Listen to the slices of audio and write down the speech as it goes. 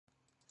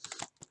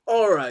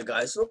Alright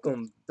guys,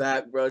 welcome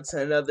back bro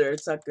to another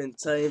Attack on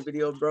Titan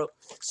video bro.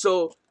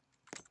 So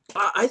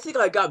I think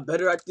I got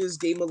better at this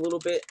game a little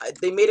bit.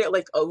 They made it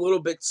like a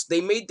little bit,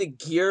 they made the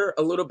gear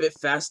a little bit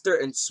faster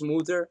and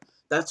smoother.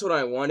 That's what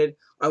I wanted.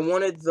 I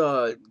wanted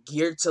the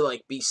gear to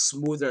like be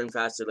smoother and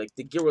faster. Like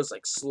the gear was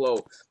like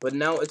slow, but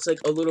now it's like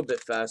a little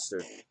bit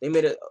faster. They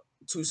made it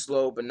too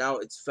slow, but now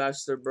it's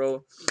faster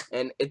bro,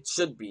 and it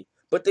should be.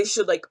 But they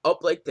should like up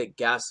like the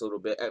gas a little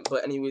bit.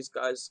 But anyways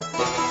guys,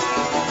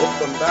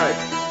 welcome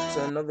back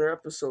to another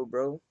episode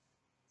bro.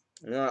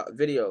 Not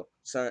video.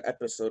 It's not an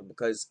episode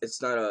because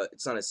it's not a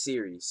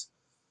series.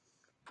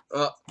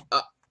 Uh,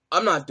 uh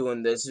I'm not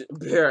doing this.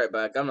 Be right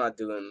back. I'm not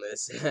doing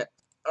this.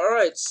 All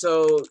right.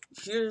 So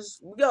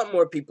we got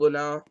more people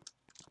now.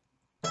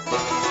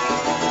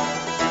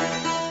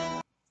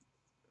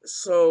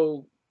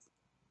 So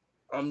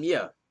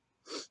yeah.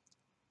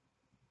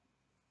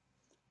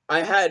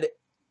 I had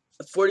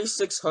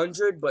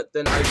 4,600, but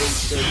then I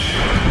wasted.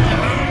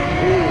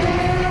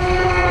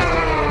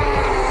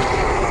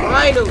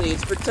 Finally,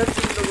 it's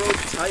protecting the Rogue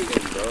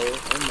Titan, bro.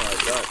 Oh my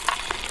god.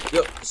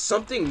 Yo,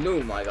 something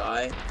new, my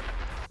guy.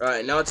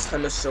 Alright, now it's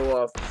time to show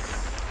off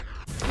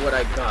what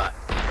I got.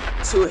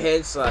 2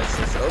 hand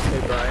slashes.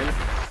 Okay, Brian.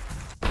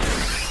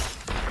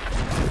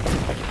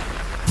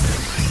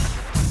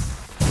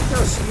 Look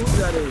how smooth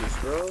that is,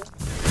 bro.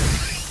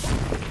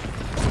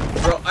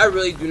 Bro, I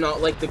really do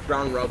not like the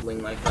ground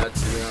rubbling like that,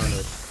 to be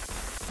honest.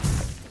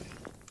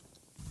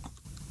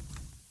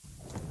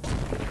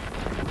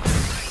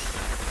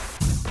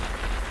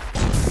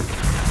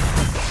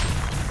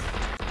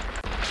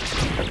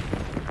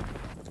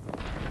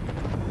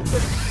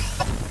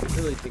 He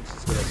really thinks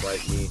he's gonna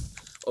bite me.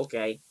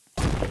 Okay.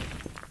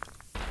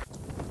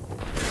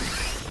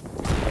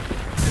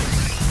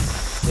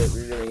 Shit,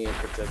 we really need to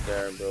protect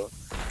Aaron, bro.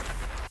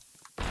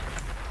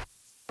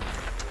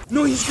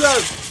 No, he's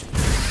grabbed!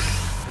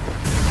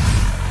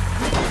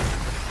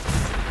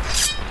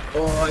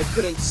 Oh, I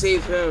couldn't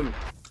save him.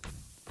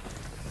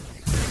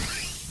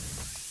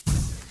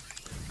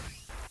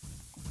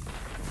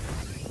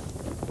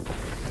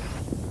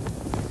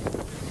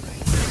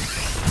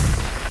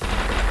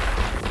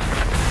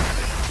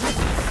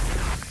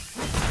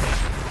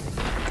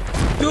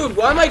 Dude,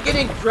 why am I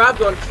getting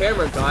grabbed on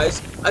camera, guys?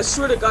 I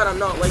swear to God, I'm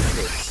not like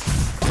this.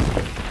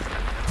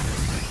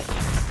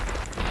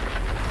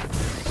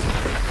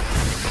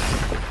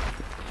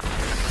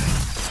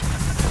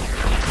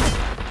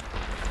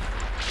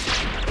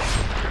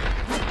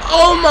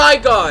 Oh my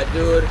god,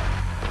 dude.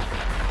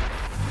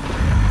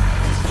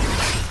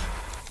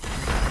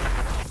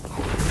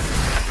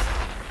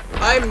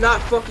 I'm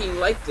not fucking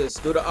like this,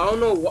 dude. I don't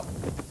know what.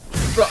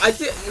 Bro,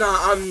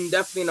 I'm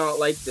definitely not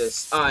like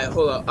this. Alright,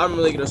 hold up. I'm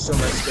really gonna show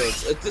my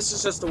skills. This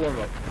is just a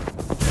warm-up.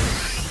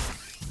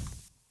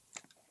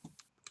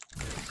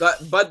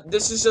 But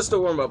this is just a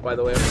warm-up, by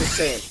the way. I'm just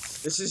saying.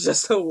 This is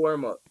just a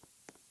warm-up.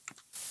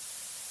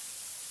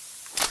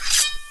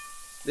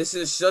 This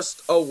is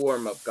just a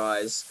warm-up,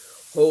 guys.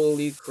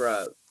 Holy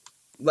crap.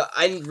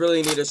 I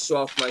really need to show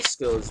off my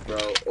skills, bro.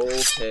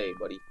 Okay,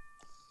 buddy.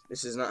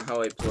 This is not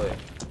how I play.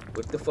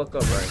 Wake the fuck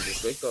up, Ryan.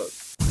 Just wake up.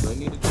 That's all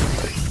you need to do.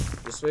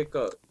 Just wake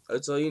up.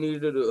 That's all you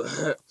need to do.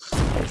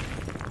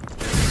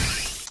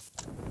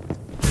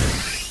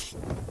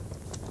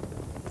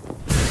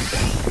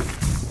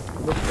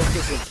 What the fuck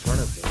is in front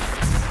of me?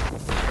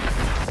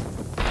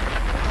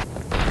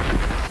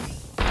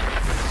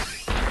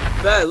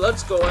 Bad,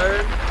 let's go,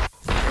 Aaron.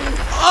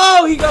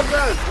 Oh, he got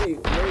grabbed.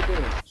 Wait, no, he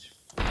didn't.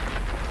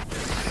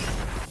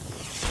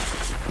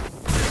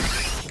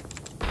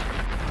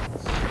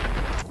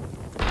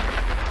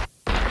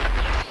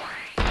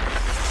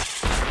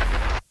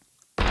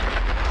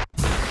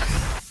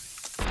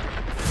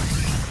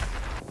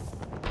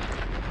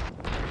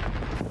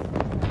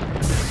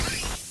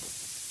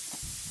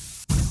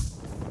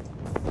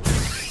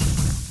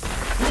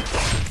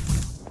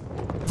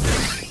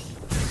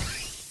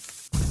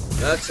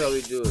 That's how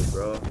we do it,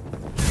 bro.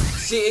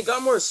 See, it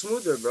got more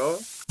smoother, bro.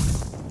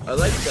 I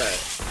like that.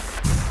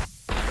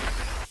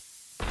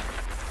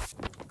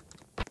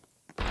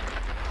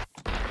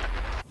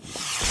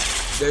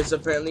 There's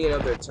apparently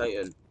another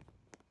Titan.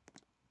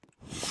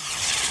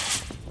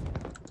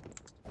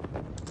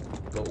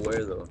 But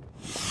where, though?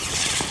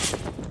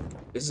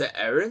 Is it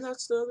Eren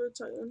that's the other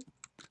Titan?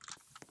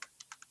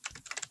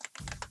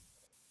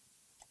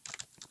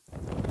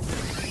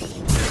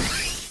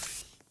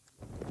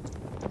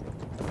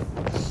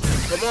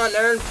 Come on,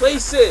 Aaron,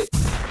 place it!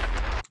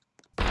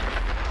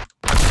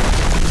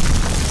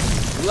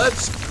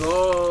 Let's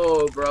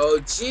go, bro.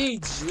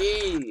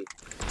 GG.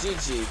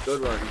 GG.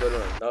 Good run, good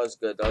run. That was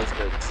good,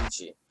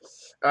 GG.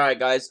 Alright,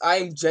 guys.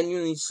 I'm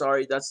genuinely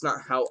sorry. That's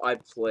not how I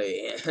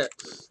play.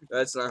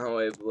 That's not how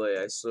I play,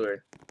 I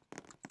swear.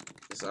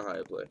 That's not how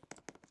I play.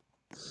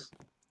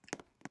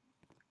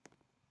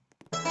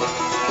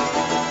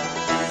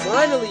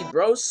 Finally,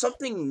 bro.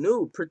 Something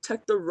new.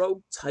 Protect the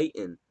Rogue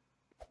Titan.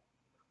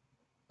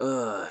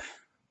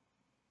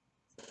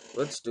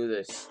 Let's do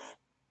this.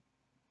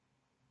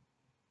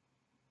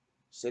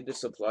 Save the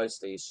supply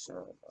station.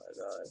 Oh my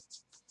god.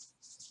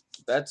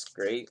 That's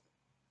great.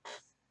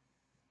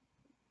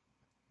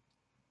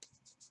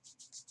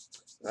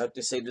 I have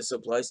to save the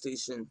supply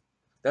station.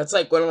 That's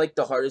like one of like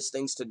the hardest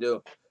things to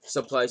do.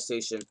 Supply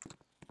station.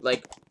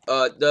 Like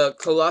the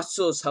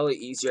Colossal is hella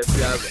easier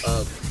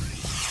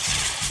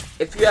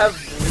if you have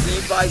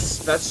Levi's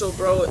special,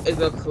 bro,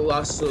 the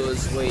Colossal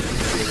is way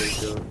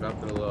easier to do, not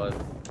gonna lie.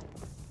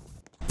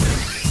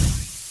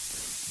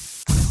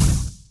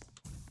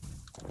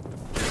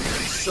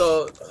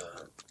 So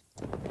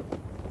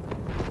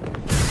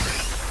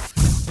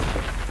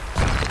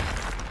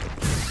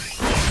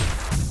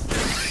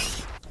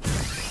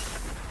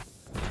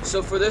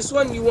so for this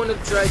one, you want to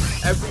drag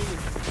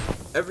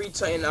every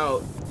Titan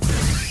out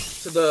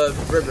to the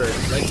river.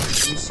 Like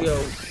you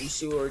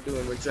see what we're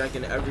doing. We're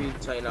dragging every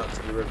Titan out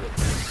to the river.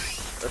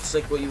 That's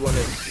like what you want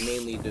to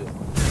mainly do.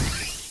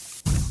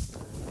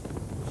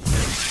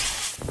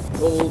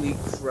 Holy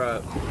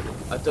crap!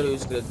 I thought he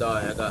was gonna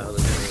die. I got hella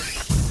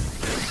scared.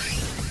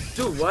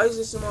 Dude, why is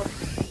this enough?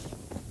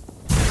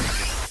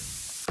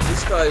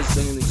 This guy is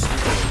genuinely stupid.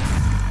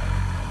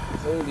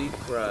 Holy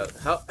crap!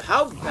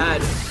 How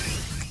bad?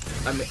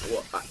 I mean,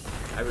 well,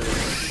 I really don't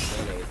be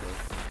saying anything.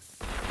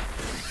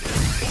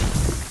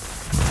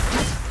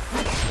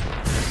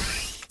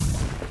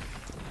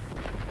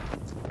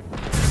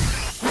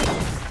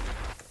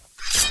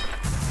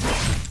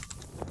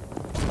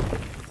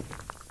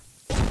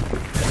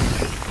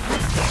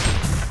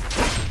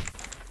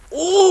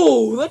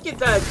 Oh, look at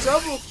that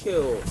double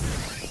kill.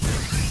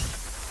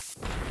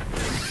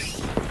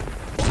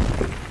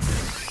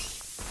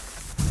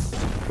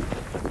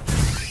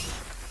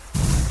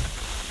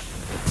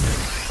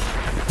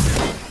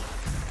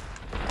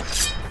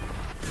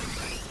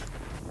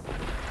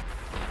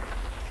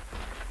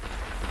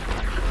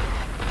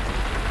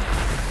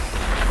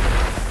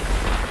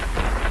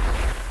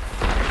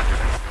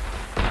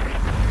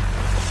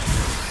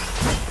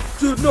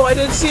 Dude, no, I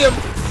didn't see him.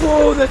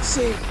 Whoa, that's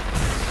safe.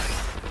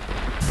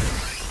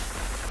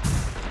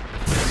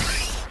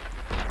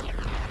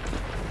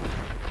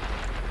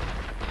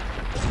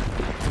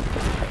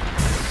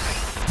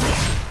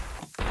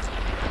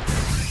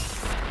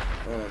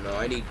 Oh no,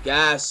 I need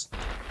gas.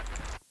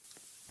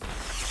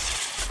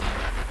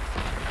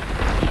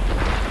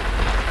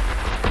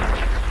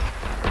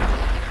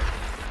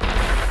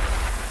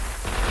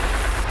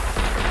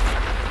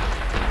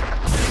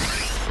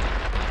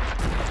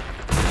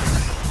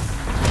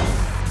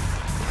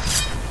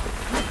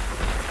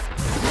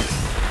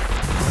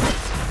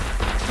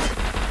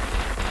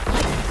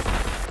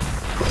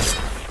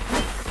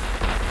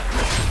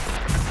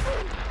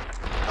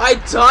 I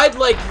died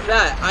like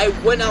that. I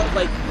went out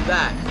like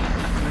that.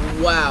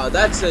 Wow,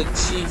 that's a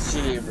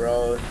GG,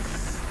 bro.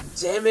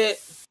 Damn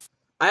it.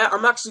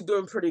 I'm actually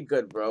doing pretty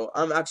good, bro.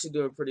 I'm actually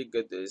doing pretty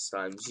good this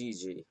time.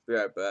 GG. Be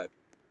right back.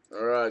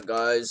 Alright,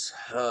 guys.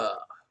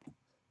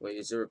 Wait,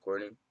 is it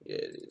recording? Yeah,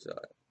 it is.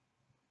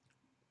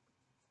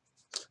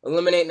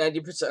 Eliminate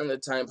 90% of the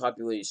time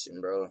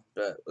population, bro.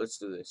 Bet. Let's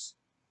do this.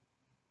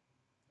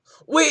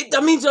 Wait,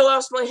 that means I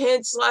lost my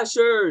hand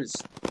slashers.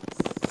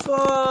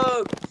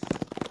 Fuck.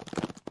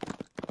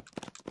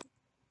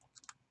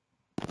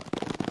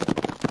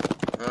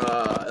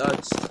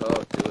 That's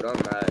tough, dude. I'm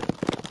mad.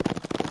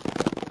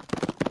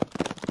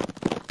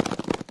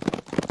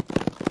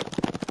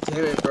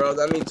 Damn it, bro.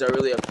 That means I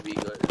really have to be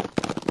good.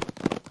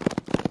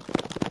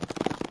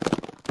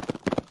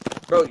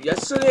 Bro,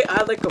 yesterday I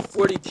had like a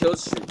 40 kill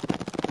streak.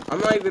 I'm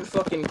not even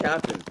fucking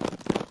capping.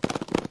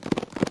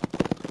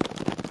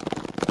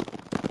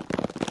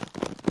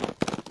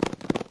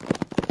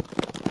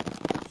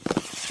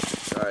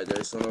 Alright,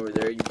 there's one over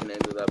there. You can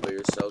handle that by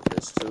yourself.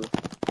 There's two.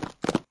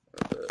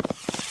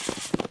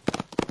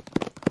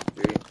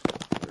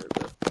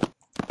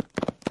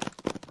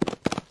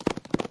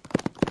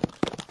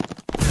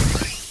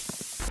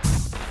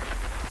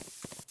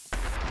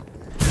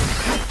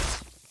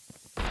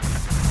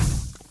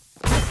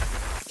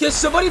 Can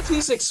somebody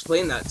please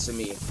explain that to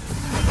me?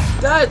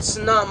 That's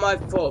not my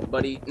fault,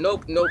 buddy.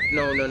 Nope, nope,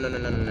 no.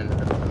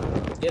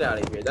 Get out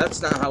of here.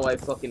 That's not how I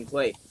fucking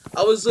play.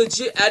 I was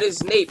legit at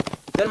his nape.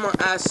 Then my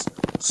ass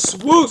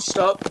swooshed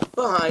up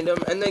behind him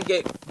and then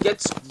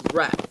gets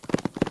wrapped.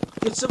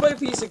 Can somebody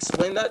please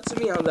explain that to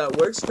me, how that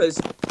works?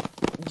 Because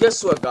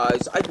guess what,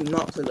 guys? I do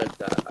not play like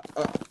that.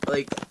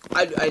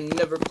 I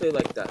never play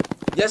like that.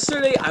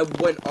 Yesterday, I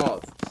went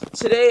off.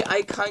 Today,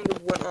 I kind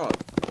of went off.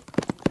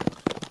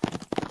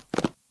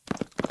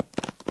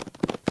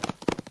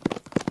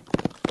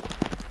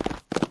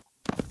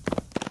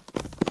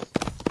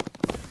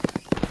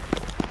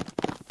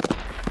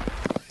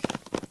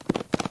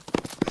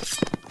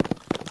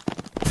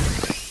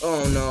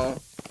 Oh no.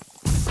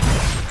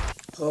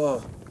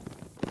 Oh.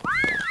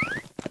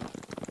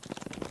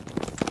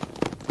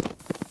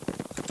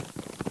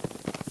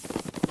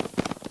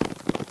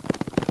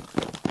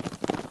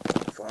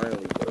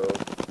 Finally, bro.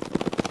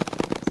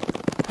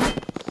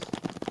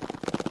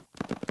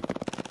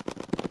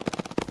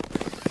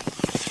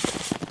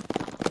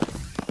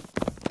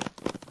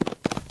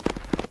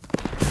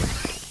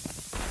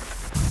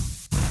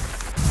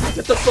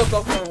 Get the fuck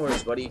off my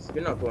horse, buddy.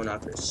 You're not going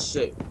after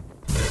shit.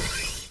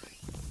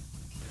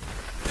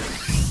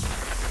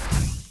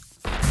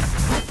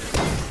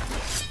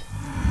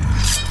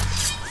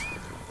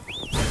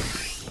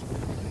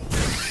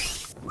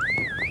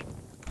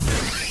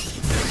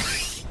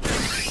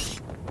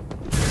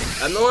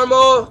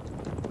 Abnormal!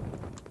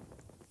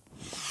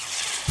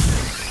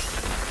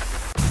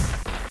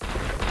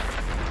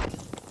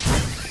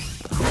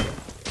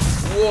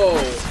 Whoa!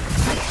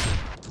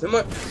 Then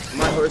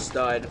my horse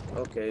died.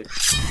 Okay.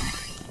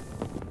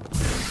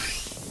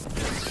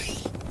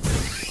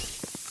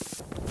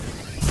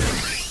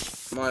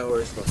 My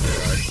horse fucking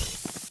died.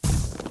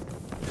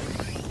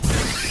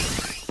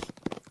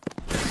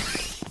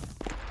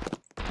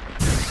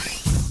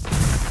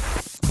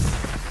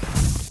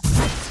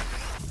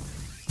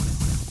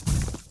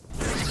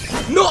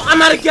 No,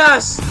 I'm out of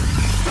gas!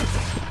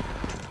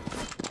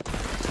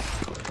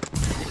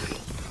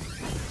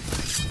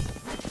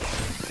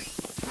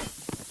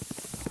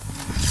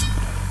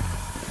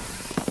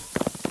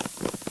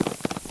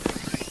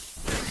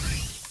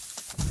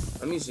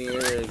 I'm using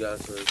air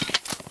gas first.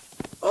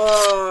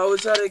 Oh, I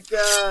was out of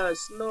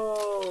gas.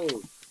 No.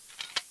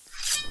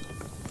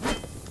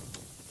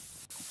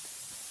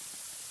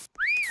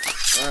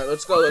 Alright,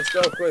 let's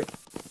go, quick.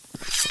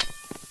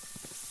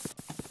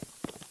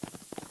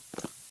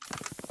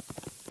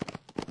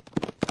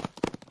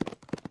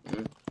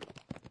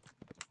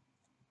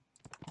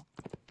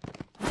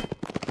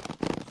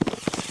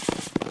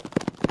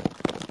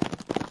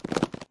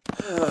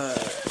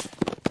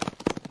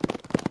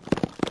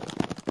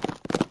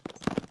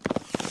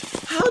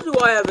 How do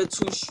I have a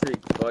 2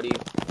 streak, buddy?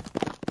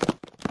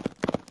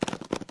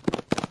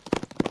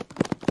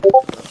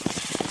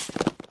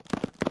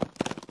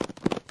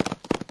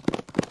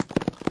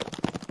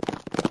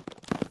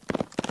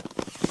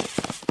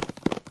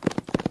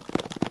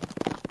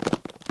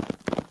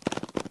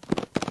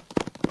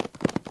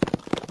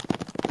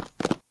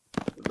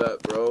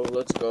 Bet, bro.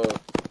 Let's go.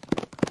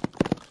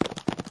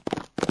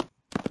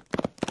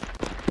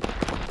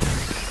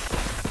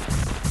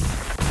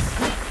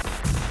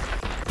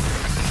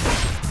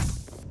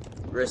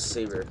 Wrist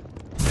saver.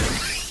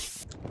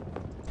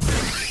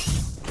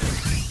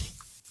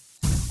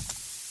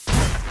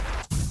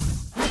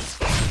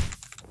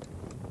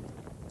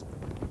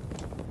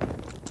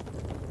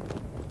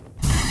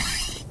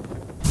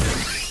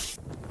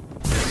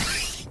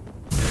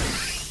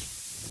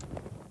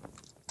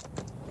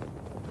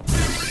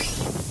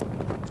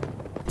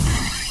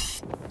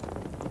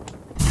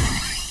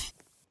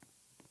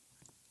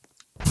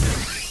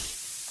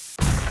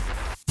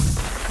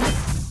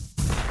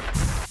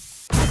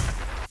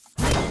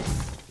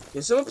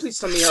 Can someone please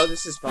tell me how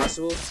this is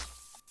possible?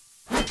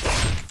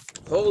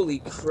 Holy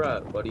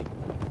crap, buddy.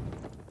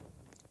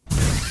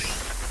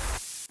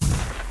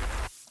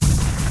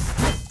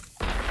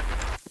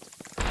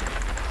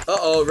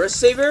 Uh-oh, wrist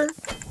saver?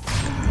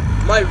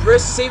 My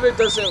wrist saver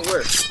doesn't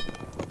work.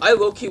 I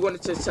low-key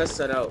wanted to test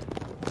that out.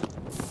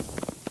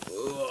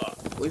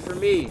 Ugh, wait for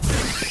me.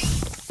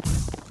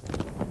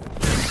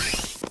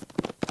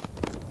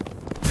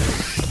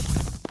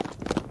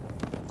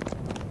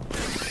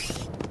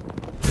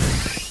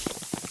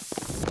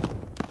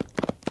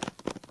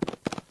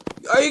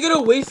 Are you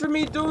gonna wait for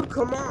me, dude?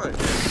 Come on.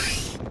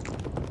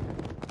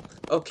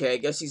 Okay, I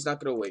guess he's not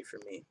gonna wait for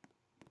me.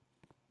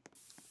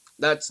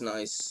 That's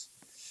nice.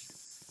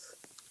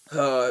 Be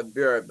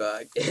right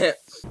back.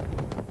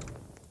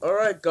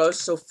 Alright, guys.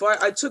 So far,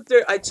 I took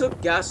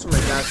gas from my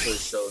gas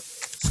source. So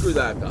screw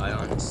that guy,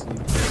 honestly.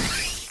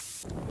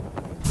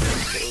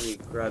 Holy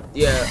crap.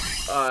 Yeah.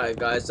 Alright,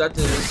 guys. That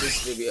is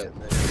this video.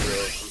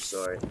 I'm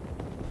sorry.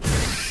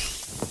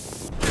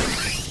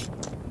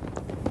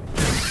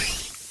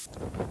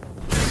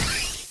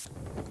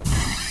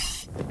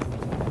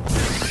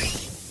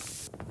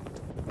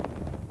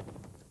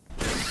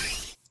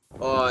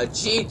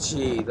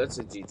 GG. That's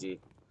a GG.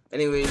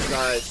 Anyways,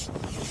 guys,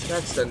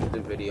 that's the end of the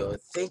video.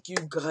 Thank you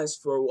guys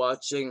for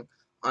watching.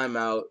 I'm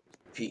out.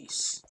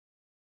 Peace.